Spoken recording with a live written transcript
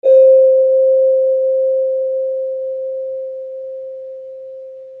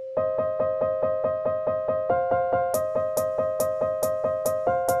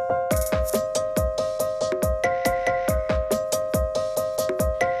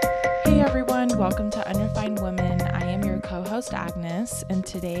Hey everyone, welcome to Unrefined Women. I am your co-host Agnes, and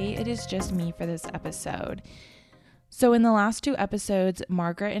today it is just me for this episode. So in the last two episodes,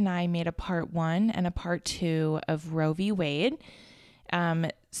 Margaret and I made a part 1 and a part 2 of Roe v. Wade.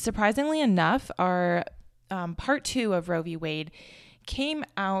 Surprisingly enough, our part 2 of Roe v. Wade came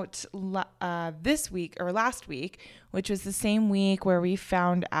out last week, which was the same week where we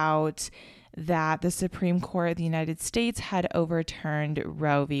found out that the Supreme Court of the United States had overturned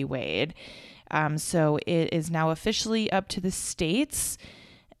Roe v. Wade. So it is now officially up to the states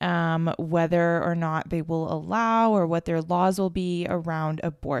whether or not they will allow or what their laws will be around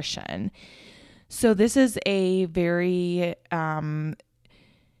abortion. So this is a very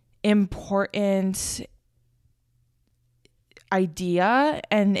important idea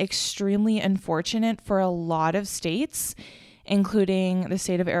and extremely unfortunate for a lot of states, including the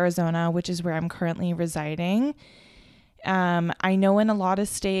state of Arizona, which is where I'm currently residing. I know in a lot of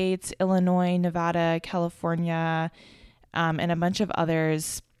states, Illinois, Nevada, California, and a bunch of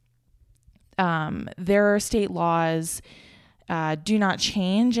others, their state laws do not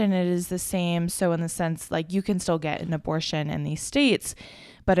change, and it is the same. So in the sense, like, you can still get an abortion in these states,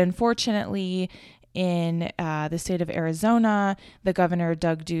 but unfortunately, in the state of Arizona, the governor,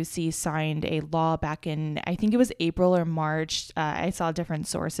 Doug Ducey, signed a law back in, I think it was April or March. I saw different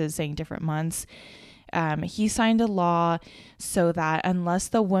sources saying different months. He signed a law so that unless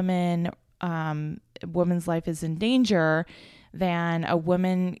the woman's life is in danger, then a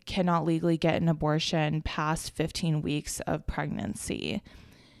woman cannot legally get an abortion past 15 weeks of pregnancy.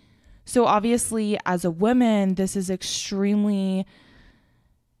 So obviously, as a woman, this is extremely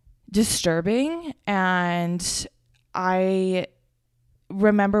disturbing, and I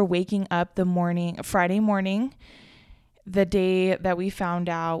remember waking up Friday morning, the day that we found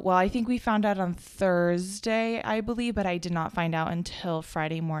out. Well, I think we found out on Thursday, I believe, but I did not find out until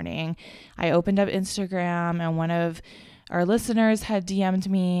Friday morning. I opened up Instagram, and one of our listeners had DM'd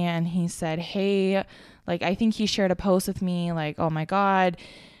me, and he said, hey, like, I think he shared a post with me, like, oh my God,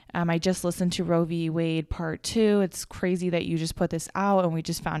 I just listened to Roe v. Wade part 2. It's crazy that you just put this out, and we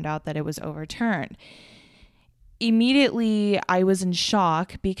just found out that it was overturned. Immediately, I was in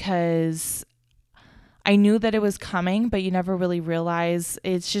shock because I knew that it was coming, but you never really realize.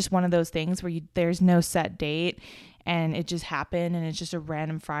 It's just one of those things where there's no set and it just happened, and it's just a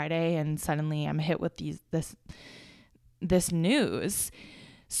random Friday, and suddenly I'm hit with this news.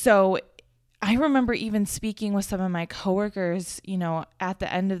 So I remember even speaking with some of my coworkers, at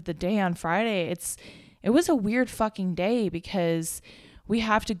the end of the day on Friday. It was a weird fucking day because we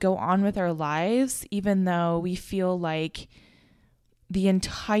have to go on with our lives, even though we feel like the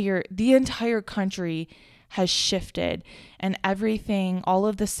entire country has shifted, and everything, all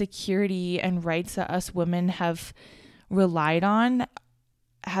of the security and rights that us women have relied on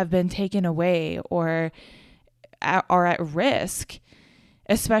have been taken away or are at risk,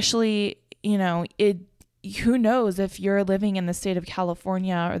 especially, who knows if you're living in the state of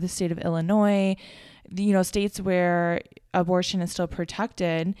California or the state of Illinois, states where abortion is still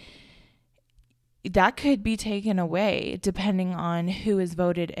protected, that could be taken away depending on who is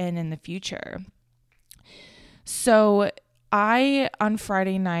voted in the future. So I, on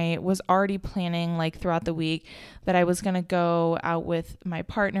Friday night, was already planning, like, throughout the week that I was going to go out with my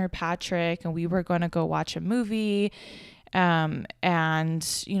partner, Patrick, and we were going to go watch a movie, and,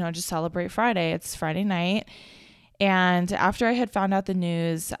 just celebrate Friday. It's Friday night. And after I had found out the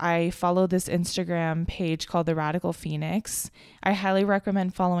news, I followed this Instagram page called The Radical Phoenix. I highly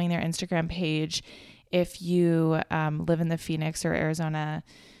recommend following their Instagram page if you live in the Phoenix or Arizona,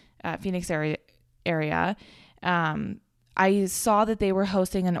 Phoenix area. I saw that they were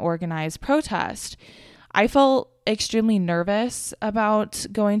hosting an organized protest. I felt extremely nervous about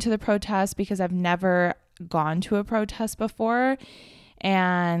going to the protest because I've never gone to a protest before,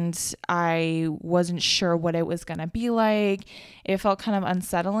 and I wasn't sure what it was going to be like. It felt kind of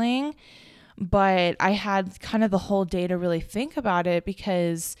unsettling, but I had kind of the whole day to really think about it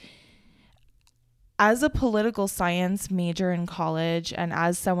because as a political science major in college and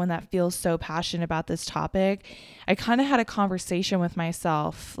as someone that feels so passionate about this topic, I kind of had a conversation with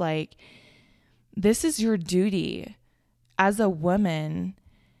myself, like, this is your duty as a woman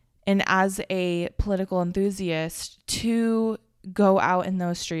and as a political enthusiast to go out in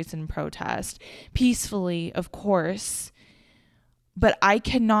those streets and protest peacefully, of course, but I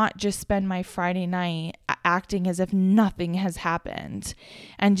cannot just spend my Friday night acting as if nothing has happened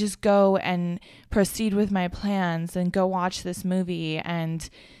and just go and proceed with my plans and go watch this movie and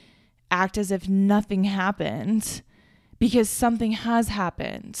act as if nothing happened, because something has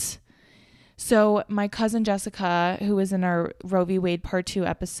happened. So my cousin Jessica, who was in our Roe v. Wade Part 2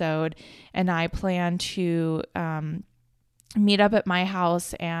 episode, and I plan to meet up at my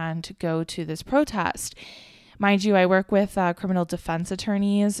house and go to this protest. Mind you, I work with criminal defense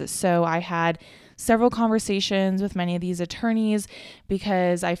attorneys, so I had several conversations with many of these attorneys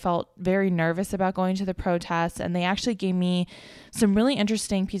because I felt very nervous about going to the protest, and they actually gave me some really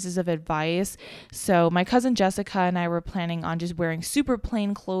interesting pieces of advice. So my cousin Jessica and I were planning on just wearing super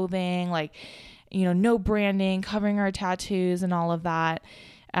plain clothing, like, no branding, covering our tattoos and all of that.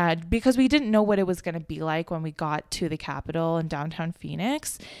 Because we didn't know what it was going to be like when we got to the Capitol in downtown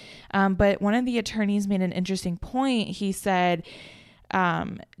Phoenix. But one of the attorneys made an interesting point. He said,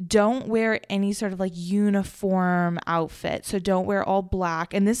 don't wear any sort of like uniform outfit. So don't wear all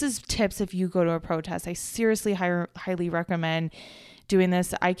black. And this is tips if you go to a protest. I seriously highly recommend doing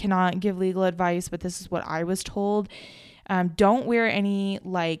this. I cannot give legal advice, but this is what I was told. Don't wear any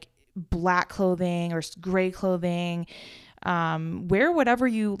like black clothing or gray clothing. Wear whatever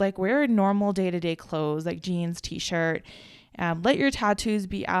you like. Wear normal day-to-day clothes like jeans, t-shirt. Let your tattoos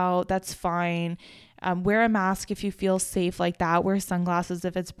be out. That's fine. Wear a mask if you feel safe like that. Wear sunglasses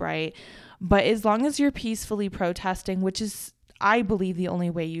if it's bright. But as long as you're peacefully protesting, which is, I believe, the only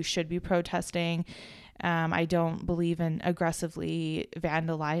way you should be protesting. I don't believe in aggressively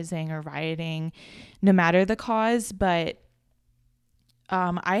vandalizing or rioting, no matter the cause. But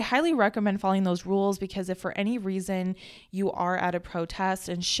I highly recommend following those rules, because if for any reason you are at a protest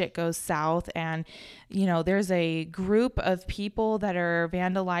and shit goes south and, there's a group of people that are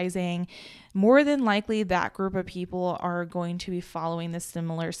vandalizing, more than likely that group of people are going to be following the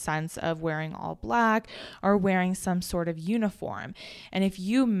similar sense of wearing all black or wearing some sort of uniform. And if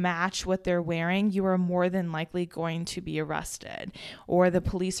you match what they're wearing, you are more than likely going to be arrested, or the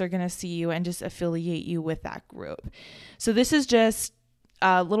police are going to see you and just affiliate you with that group. So this is just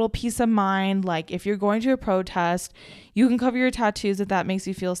a little peace of mind. Like, if you're going to a protest, you can cover your tattoos if that makes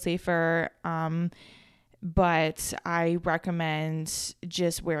you feel safer. But I recommend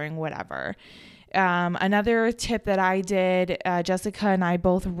just wearing whatever. Another tip that I did, Jessica and I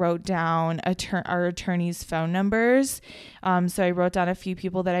both wrote down our attorney's phone numbers. So I wrote down a few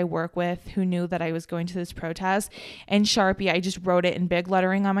people that I work with who knew that I was going to this protest. And Sharpie, I just wrote it in big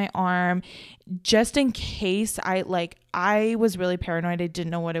lettering on my arm, just in case. I was really paranoid. I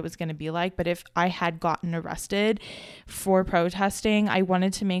didn't know what it was going to be like. But if I had gotten arrested for protesting, I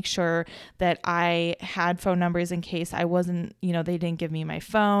wanted to make sure that I had phone numbers in case I wasn't, they didn't give me my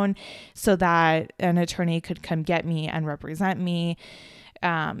phone, so that an attorney could come get me and represent me.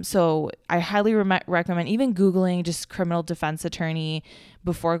 So I highly recommend even Googling just criminal defense attorney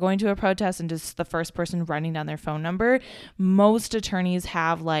before going to a protest and just the first person writing down their phone number. Most attorneys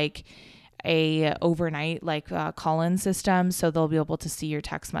have like a overnight call-in system, so they'll be able to see your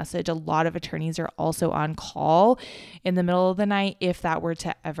text message. A lot of attorneys are also on call in the middle of the night if that were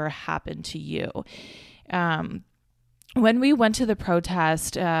to ever happen to you. When we went to the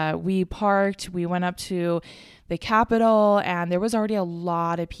protest, we parked, we went up to the Capitol, and there was already a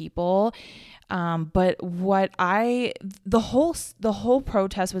lot of people. But the whole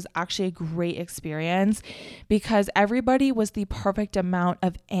protest was actually a great experience, because everybody was the perfect amount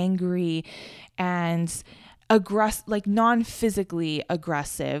of angry and non-physically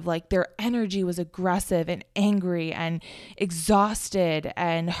aggressive. Like, their energy was aggressive and angry and exhausted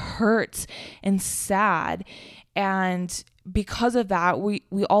and hurt and sad. And because of that, we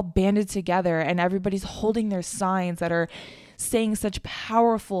all banded together, and everybody's holding their signs that are saying such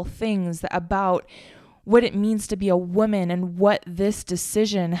powerful things about what it means to be a woman and how this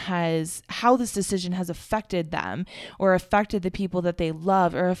decision has affected them, or affected the people that they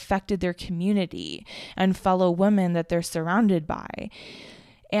love, or affected their community and fellow women that they're surrounded by.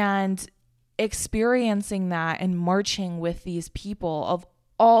 And experiencing that and marching with these people of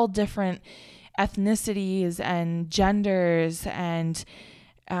all different ethnicities and genders and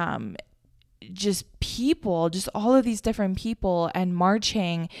just all of these different people, and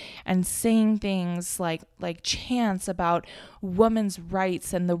marching and saying things like chants about women's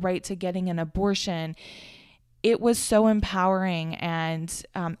rights and the right to getting an abortion. It was so empowering. And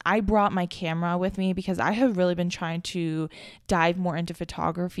I brought my camera with me because I have really been trying to dive more into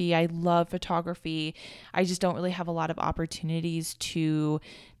photography. I love photography. I just don't really have a lot of opportunities to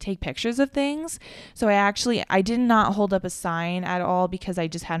take pictures of things. So I did not hold up a sign at all, because I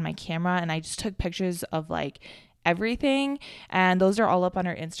just had my camera and I just took pictures of everything. And those are all up on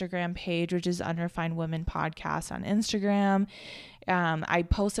our Instagram page, which is under Fine Women Podcast on Instagram. I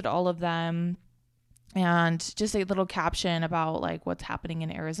posted all of them, and just a little caption about what's happening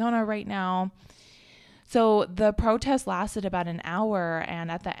in Arizona right now. So the protest lasted about an hour,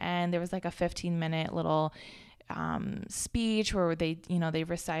 and at the end there was like a 15-minute little speech where they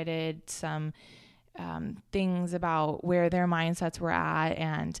recited some things about where their mindsets were at,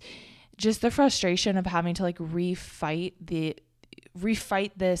 and just the frustration of having to like refight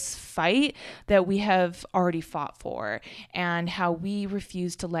this fight that we have already fought for, and how we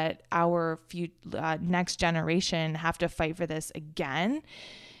refuse to let our next generation have to fight for this again.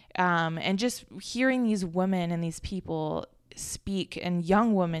 And just hearing these women and these people speak, and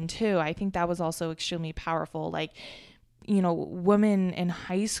young women too, I think that was also extremely powerful. Like, women in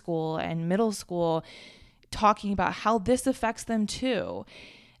high school and middle school talking about how this affects them too.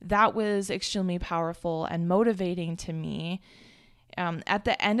 That was extremely powerful and motivating to me. At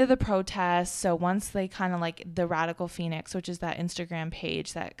the end of the protest, so once they kind of like the Radical Phoenix, which is that Instagram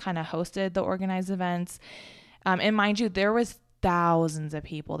page that kind of hosted the organized events, and mind you, there was thousands of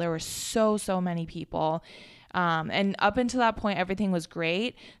people. There were so many people. And up until that point, everything was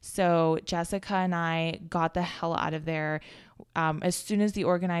great. So Jessica and I got the hell out of there as soon as the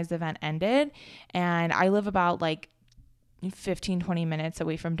organized event ended. And I live about like 15-20 minutes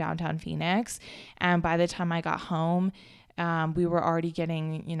away from downtown Phoenix. And by the time I got home, we were already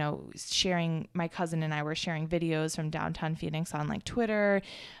getting, sharing, my cousin and I were sharing videos from downtown Phoenix on like Twitter,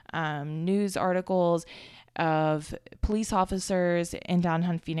 news articles of police officers in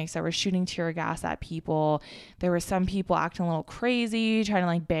downtown Phoenix that were shooting tear gas at people. There were some people acting a little crazy, trying to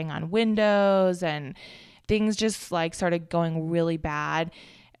like bang on windows, and things just like started going really bad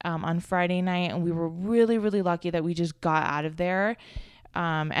on Friday night. And we were really, really lucky that we just got out of there.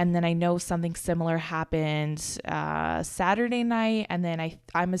 And then I know something similar happened Saturday night, and then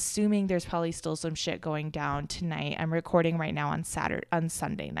I'm assuming there's probably still some shit going down tonight. I'm recording right now on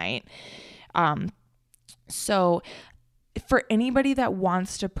Sunday night. So for anybody that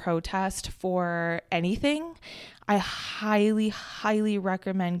wants to protest for anything, I highly, highly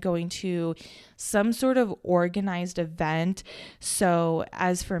recommend going to some sort of organized event. So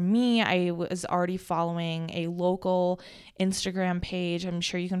as for me, I was already following a local Instagram page. I'm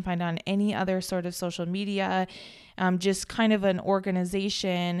sure you can find on any other sort of social media, just kind of an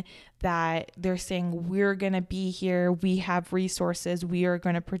organization that they're saying, we're going to be here. We have resources. We are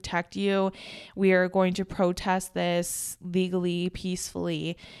going to protect you. We are going to protest this legally,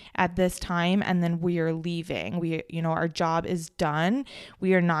 peacefully at this time. And then we are leaving. Our job is done.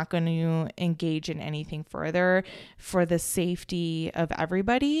 We are not going to engage in anything further for the safety of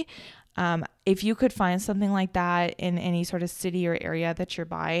everybody. If you could find something like that in any sort of city or area that you're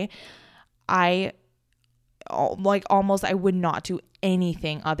by, I would not do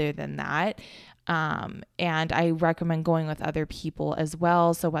anything other than that. And I recommend going with other people as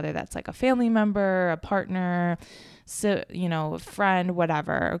well. So whether that's like a family member, a partner, so, a friend,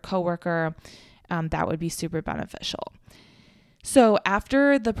 whatever, a coworker, that would be super beneficial. So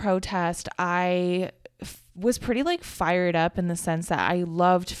after the protest, I was pretty like fired up in the sense that I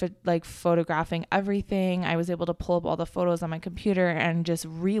loved photographing everything. I was able to pull up all the photos on my computer and just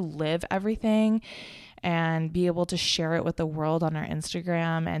relive everything and be able to share it with the world on our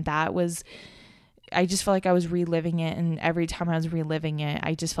Instagram. And I just felt like I was reliving it. And every time I was reliving it,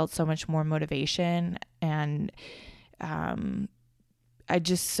 I just felt so much more motivation, and I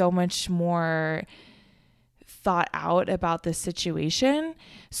just so much more thought out about the situation.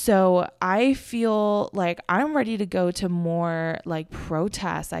 So I feel like I'm ready to go to more like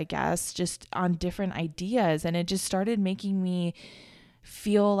protests, I guess, just on different ideas. And it just started making me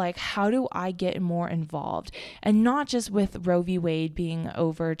feel like, how do I get more involved? And not just with Roe v. Wade being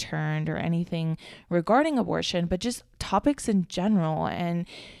overturned or anything regarding abortion, but just topics in general. And,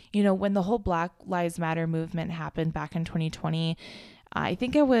 when the whole Black Lives Matter movement happened back in 2020, I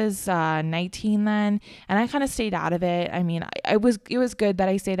think I was 19 then, and I kind of stayed out of it. I mean, it was good that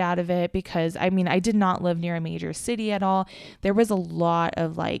I stayed out of it because, I mean, I did not live near a major city at all. There was a lot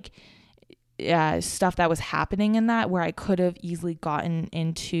of like stuff that was happening in that where I could have easily gotten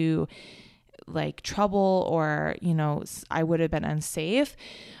into like trouble, or, I would have been unsafe.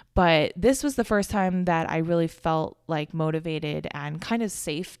 But this was the first time that I really felt like motivated and kind of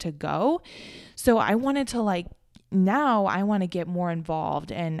safe to go. So I wanted to now I want to get more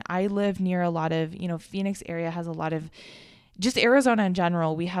involved. And I live near a lot of, Phoenix area has a lot of, just Arizona in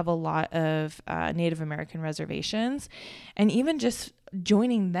general, we have a lot of Native American reservations, and even just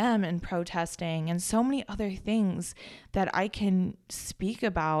joining them and protesting and so many other things that I can speak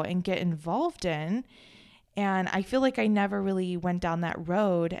about and get involved in. And I feel like I never really went down that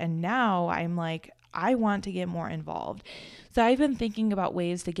road. And now I'm like, I want to get more involved. So I've been thinking about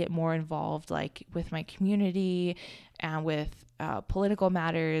ways to get more involved, like with my community and with political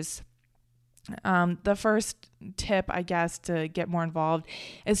matters. The first tip, I guess, to get more involved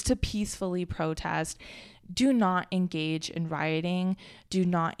is to peacefully protest. Do not engage in rioting. Do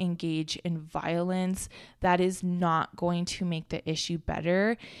not engage in violence. That is not going to make the issue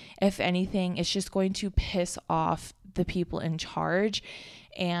better. If anything, it's just going to piss off the people in charge,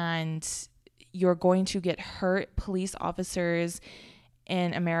 and you're going to get hurt. Police officers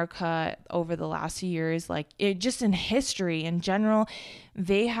in America over the last few years, like it just in history in general,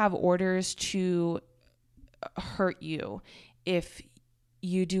 they have orders to hurt you if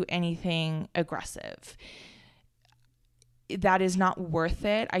you do anything aggressive. That is not worth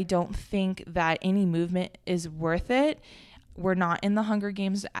it. I don't think that any movement is worth it. We're not in the Hunger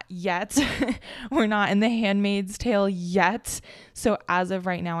Games yet. We're not in the Handmaid's Tale yet. So as of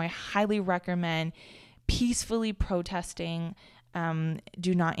right now, I highly recommend peacefully protesting.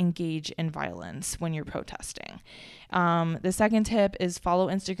 Do not engage in violence when you're protesting. The second tip is follow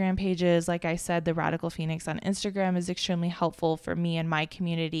Instagram pages. Like I said, the Radical Phoenix on Instagram is extremely helpful for me and my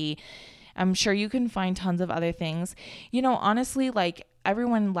community. I'm sure you can find tons of other things. You know, honestly, like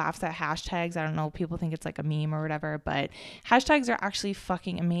everyone laughs at hashtags. I don't know, people think it's like a meme or whatever, but hashtags are actually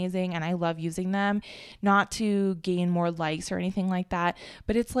fucking amazing and I love using them, not to gain more likes or anything like that,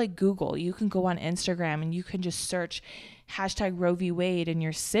 but it's like Google. You can go on Instagram and you can just search hashtag Roe v. Wade in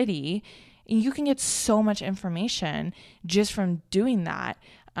your city and you can get so much information just from doing that.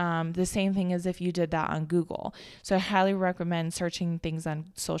 The same thing as if you did that on Google. So I highly recommend searching things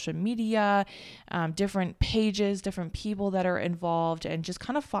on social media, different pages, different people that are involved, and just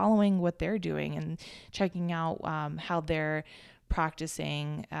kind of following what they're doing and checking out how they're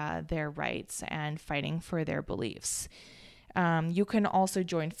practicing their rights and fighting for their beliefs. You can also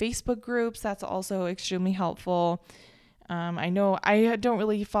join Facebook groups. That's also extremely helpful. I know I don't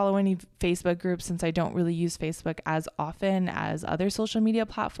really follow any Facebook groups since I don't really use Facebook as often as other social media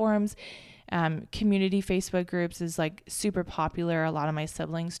platforms. Community Facebook groups is like super popular. A lot of my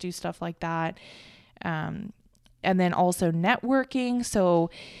siblings do stuff like that. And then also networking. So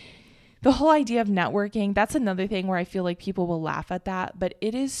the whole idea of networking, that's another thing where I feel like people will laugh at that, but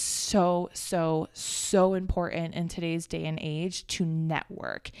it is so important in today's day and age to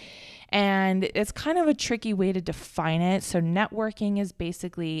network. And it's kind of a tricky way to define it. So networking is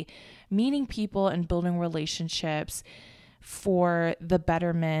basically meeting people and building relationships for the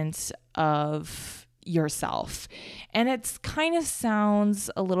betterment of yourself. And it's kind of sounds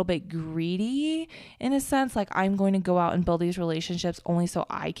a little bit greedy in a sense, like I'm going to go out and build these relationships only so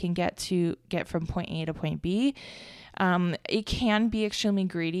I can get from point A to point B. It can be extremely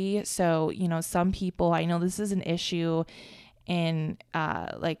greedy. So, you know, some people, I know this is an issue in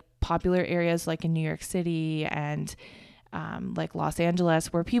like popular areas like in New York City and like Los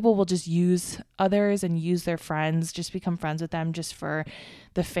Angeles, where people will just use others and use their friends, just become friends with them just for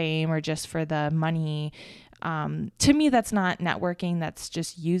the fame or just for the money. To me, that's not networking. That's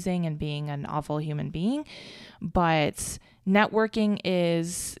just using and being an awful human being. But networking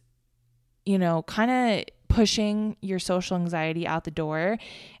is, you know, kind of pushing your social anxiety out the door.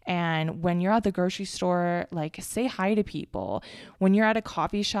 And when you're at the grocery store, like say hi to people. When you're at a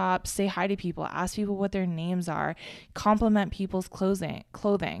coffee shop, say hi to people, ask people what their names are, compliment people's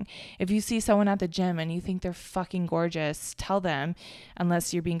clothing. If you see someone at the gym and you think they're fucking gorgeous, tell them,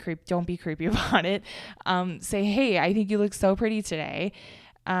 unless you're being creepy, don't be creepy about it. Say, hey, I think you look so pretty today.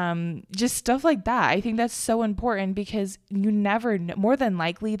 Just stuff like that. I think that's so important because you never, more than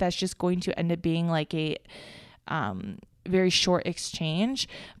likely, that's just going to end up being like a very short exchange.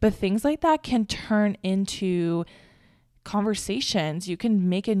 But things like that can turn into conversations. You can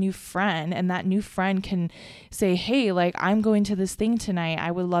make a new friend, and that new friend can say, hey, like I'm going to this thing tonight.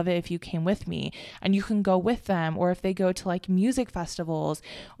 I would love it if you came with me. And you can go with them. Or if they go to like music festivals,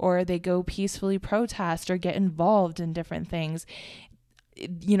 or they go peacefully protest or get involved in different things.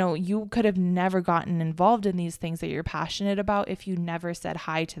 You know, you could have never gotten involved in these things that you're passionate about if you never said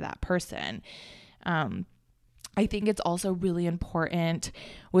hi to that person. I think it's also really important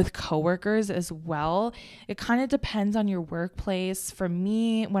with coworkers as well. It kind of depends on your workplace. For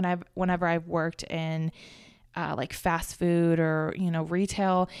me, whenever I've worked in like fast food or, you know,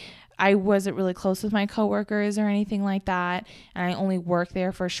 retail, I wasn't really close with my coworkers or anything like that. And I only worked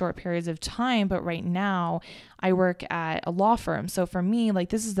there for short periods of time. But right now I work at a law firm. So for me, like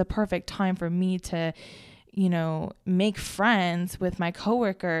this is the perfect time for me to, you know, make friends with my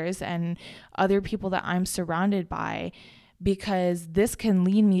coworkers and other people that I'm surrounded by, because this can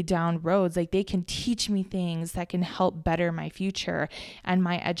lead me down roads. Like they can teach me things that can help better my future and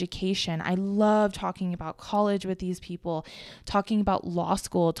my education. I love talking about college with these people, talking about law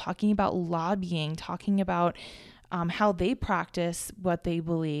school, talking about lobbying, talking about how they practice what they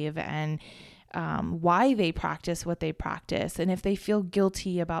believe, and why they practice what they practice, and if they feel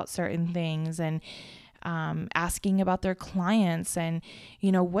guilty about certain things, and asking about their clients, and,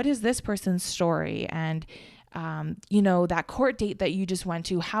 what is this person's story? And, that court date that you just went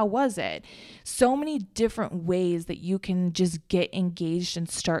to, how was it? So many different ways that you can just get engaged and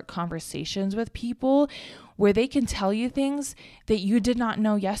start conversations with people where they can tell you things that you did not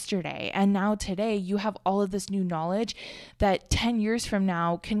know yesterday. And now today you have all of this new knowledge that 10 years from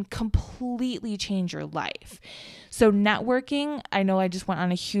now can completely change your life. So networking, I know I just went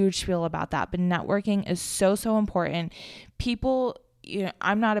on a huge spiel about that, but networking is so, so important. People,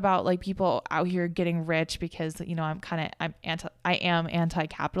 I'm not about like people out here getting rich because, I am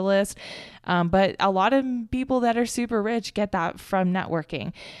anti-capitalist. But a lot of people that are super rich get that from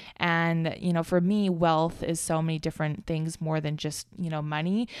networking. And, for me, wealth is so many different things more than just,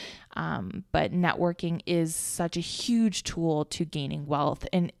 money. But networking is such a huge tool to gaining wealth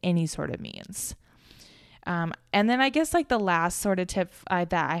in any sort of means. And then I guess like the last sort of tip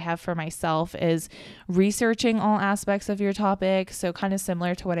that I have for myself is researching all aspects of your topic. So kind of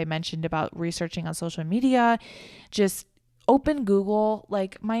similar to what I mentioned about researching on social media, just open Google.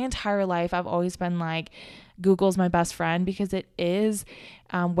 Like my entire life, I've always been like, Google's my best friend because it is,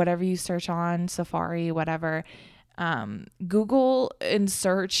 whatever you search on Safari, whatever, Google and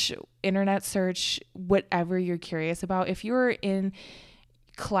internet search, whatever you're curious about. If you're in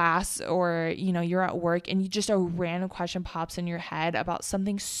class or you're at work and you just a random question pops in your head about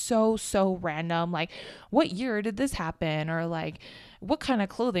something so random, like what year did this happen, or like what kind of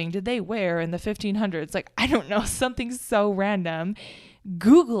clothing did they wear in the 1500s, like I don't know, something so random,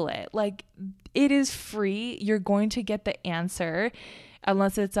 Google it. Like it is free. You're going to get the answer.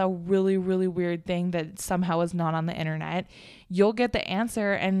 Unless it's a really, really weird thing that somehow is not on the internet, you'll get the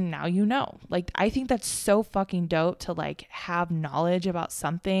answer and now you know. Like, I think that's so fucking dope to like have knowledge about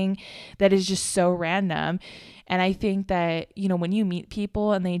something that is just so random. And I think that, when you meet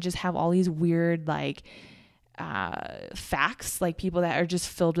people and they just have all these weird like facts, like people that are just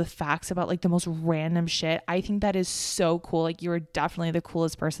filled with facts about like the most random shit, I think that is so cool. Like you're definitely the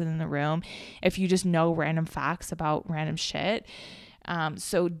coolest person in the room if you just know random facts about random shit.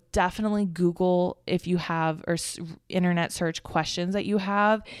 So definitely Google if you have, or internet search questions that you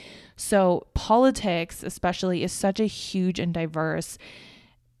have. So politics especially is such a huge and diverse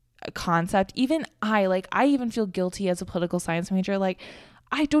concept. Even I even feel guilty as a political science major. Like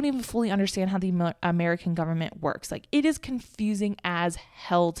I don't even fully understand how the American government works. Like it is confusing as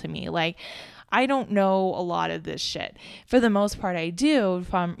hell to me. Like I don't know a lot of this shit. For the most part I do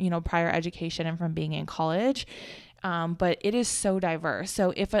from, prior education and from being in college. But it is so diverse.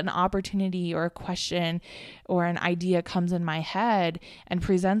 So if an opportunity or a question or an idea comes in my head and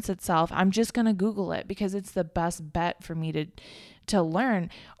presents itself, I'm just going to Google it because it's the best bet for me to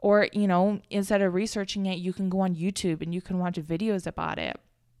learn. Or, instead of researching it, you can go on YouTube and you can watch videos about it.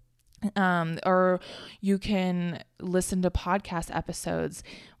 Or you can listen to podcast episodes.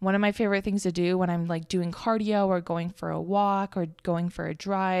 One of my favorite things to do when I'm like doing cardio or going for a walk or going for a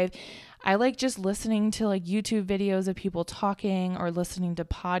drive, I like just listening to like YouTube videos of people talking or listening to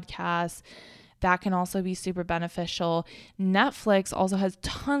podcasts. That can also be super beneficial. Netflix also has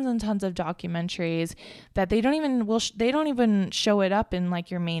tons and tons of documentaries that they don't even show it up in like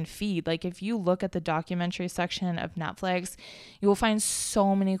your main feed. Like if you look at the documentary section of Netflix, you will find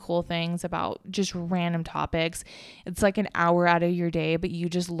so many cool things about just random topics. It's like an hour out of your day, but you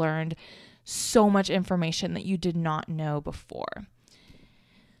just learned so much information that you did not know before.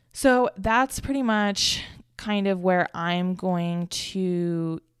 So that's pretty much kind of where I'm going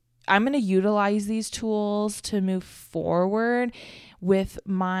to utilize these tools to move forward with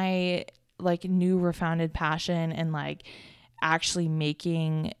my like new refounded passion and like actually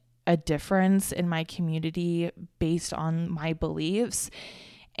making a difference in my community based on my beliefs.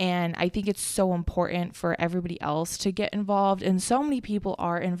 And I think it's so important for everybody else to get involved. And so many people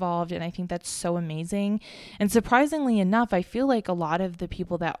are involved. And I think that's so amazing. And surprisingly enough, I feel like a lot of the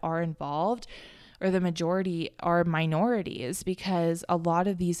people that are involved, or the majority, are minorities, because a lot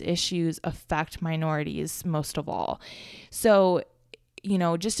of these issues affect minorities most of all. So,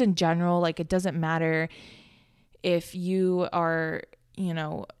 just in general, like it doesn't matter if you are,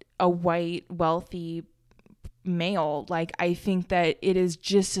 a white, wealthy male. Like I think that it is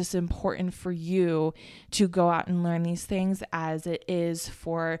just as important for you to go out and learn these things as it is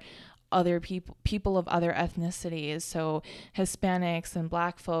for other people of other ethnicities. So Hispanics and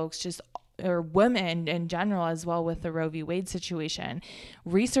Black folks, or women in general as well, with the Roe v. Wade situation.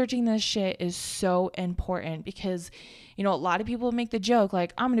 Researching this shit is so important because, a lot of people make the joke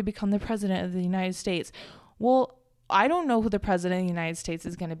like, I'm going to become the president of the United States. Well, I don't know who the president of the United States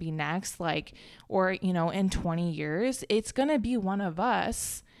is going to be next, like, or, you know, in 20 years, it's going to be one of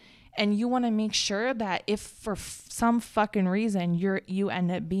us. And you want to make sure that if for some fucking reason you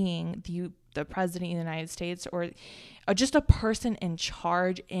end up being the president of the United States, or just a person in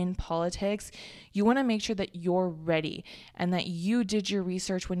charge in politics, you want to make sure that you're ready and that you did your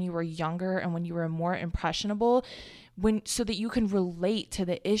research when you were younger and when you were more impressionable, so that you can relate to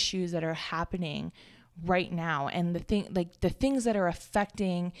the issues that are happening right now, and the things that are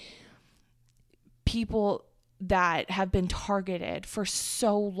affecting people that have been targeted for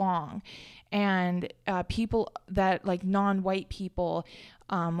so long, and people that, like, non-white people,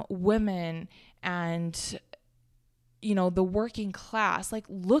 women, and, you know, the working class. Like,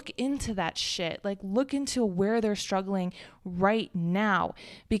 look into that shit. Like, look into where they're struggling right now,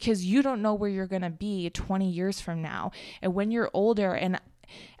 because you don't know where you're going to be 20 years from now. And when you're older, and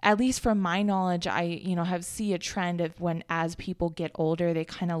at least from my knowledge, I, you know, see a trend of when, as people get older, they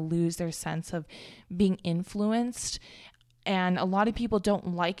kind of lose their sense of being influenced. And a lot of people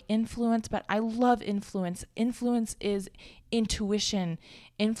don't like influence, but I love influence. Influence is intuition.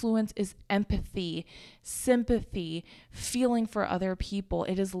 Influence is empathy, sympathy, feeling for other people.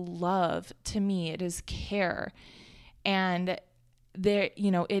 It is love to me. It is care. And there,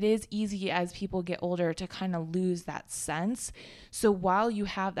 you know, it is easy as people get older to kind of lose that sense. So while you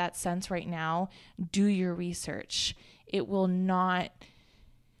have that sense right now, do your research. It will not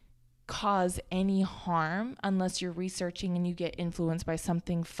cause any harm unless you're researching and you get influenced by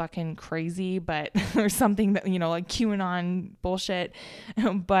something fucking crazy, but or something that, you know, like QAnon bullshit.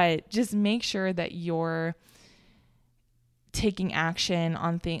 But just make sure that you're taking action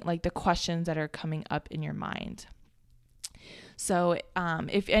on like the questions that are coming up in your mind. So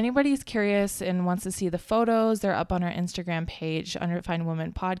if anybody's curious and wants to see the photos, they're up on our Instagram page, Unrefined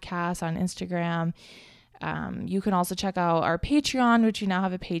Woman Podcast on Instagram. You can also check out our Patreon, which we now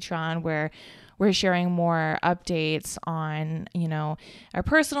have a Patreon where we're sharing more updates on, you know, our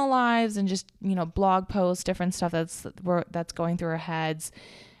personal lives and just, you know, blog posts, different stuff that's going through our heads.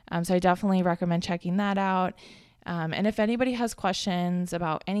 So I definitely recommend checking that out. And if anybody has questions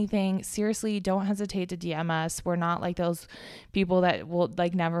about anything, seriously, don't hesitate to DM us. We're not like those people that will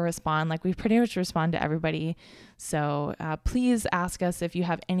like never respond. Like, we pretty much respond to everybody. So please ask us if you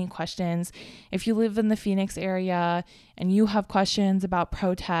have any questions. If you live in the Phoenix area and you have questions about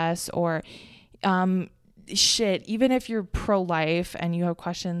protests or even if you're pro-life and you have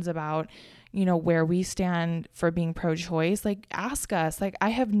questions about, you know, where we stand for being pro-choice, like, ask us. Like, I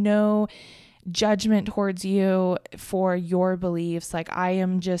have no judgment towards you for your beliefs. Like, I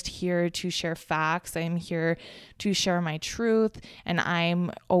am just here to share facts. I am here to share my truth, and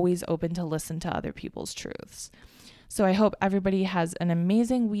I'm always open to listen to other people's truths. So I hope everybody has an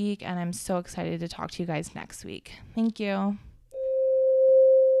amazing week, and I'm so excited to talk to you guys next week. Thank you.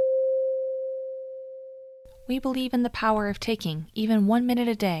 We believe in the power of taking even 1 minute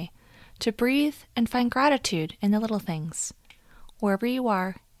a day to breathe and find gratitude in the little things. Wherever you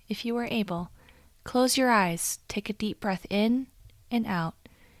are, if you are able, close your eyes, take a deep breath in and out,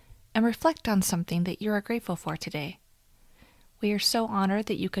 and reflect on something that you are grateful for today. We are so honored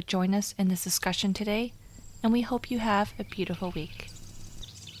that you could join us in this discussion today, and we hope you have a beautiful week.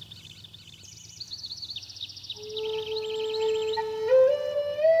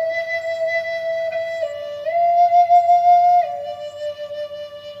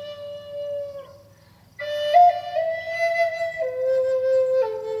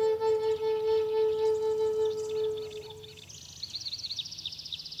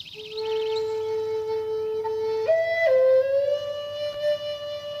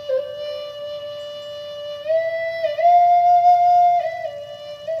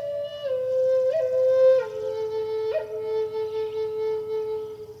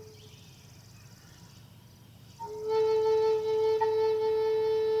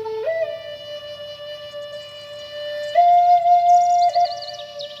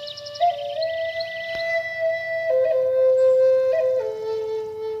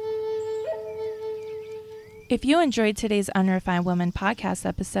 If you enjoyed today's Unrefined Woman podcast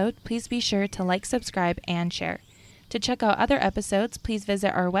episode, please be sure to like, subscribe, and share. To check out other episodes, please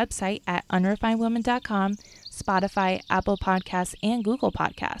visit our website at unrefinedwoman.com, Spotify, Apple Podcasts, and Google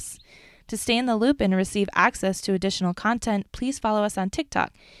Podcasts. To stay in the loop and receive access to additional content, please follow us on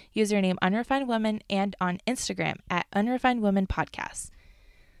TikTok, username Unrefined Woman, and on Instagram at Unrefined Woman Podcasts.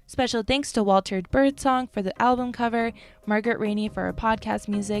 Special thanks to Walter Birdsong for the album cover, Margaret Raine for our podcast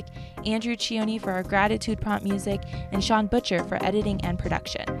music, Andrew Chione for our gratitude prompt music, and Sean Butcher for editing and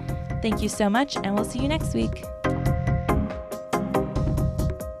production. Thank you so much, and we'll see you next week.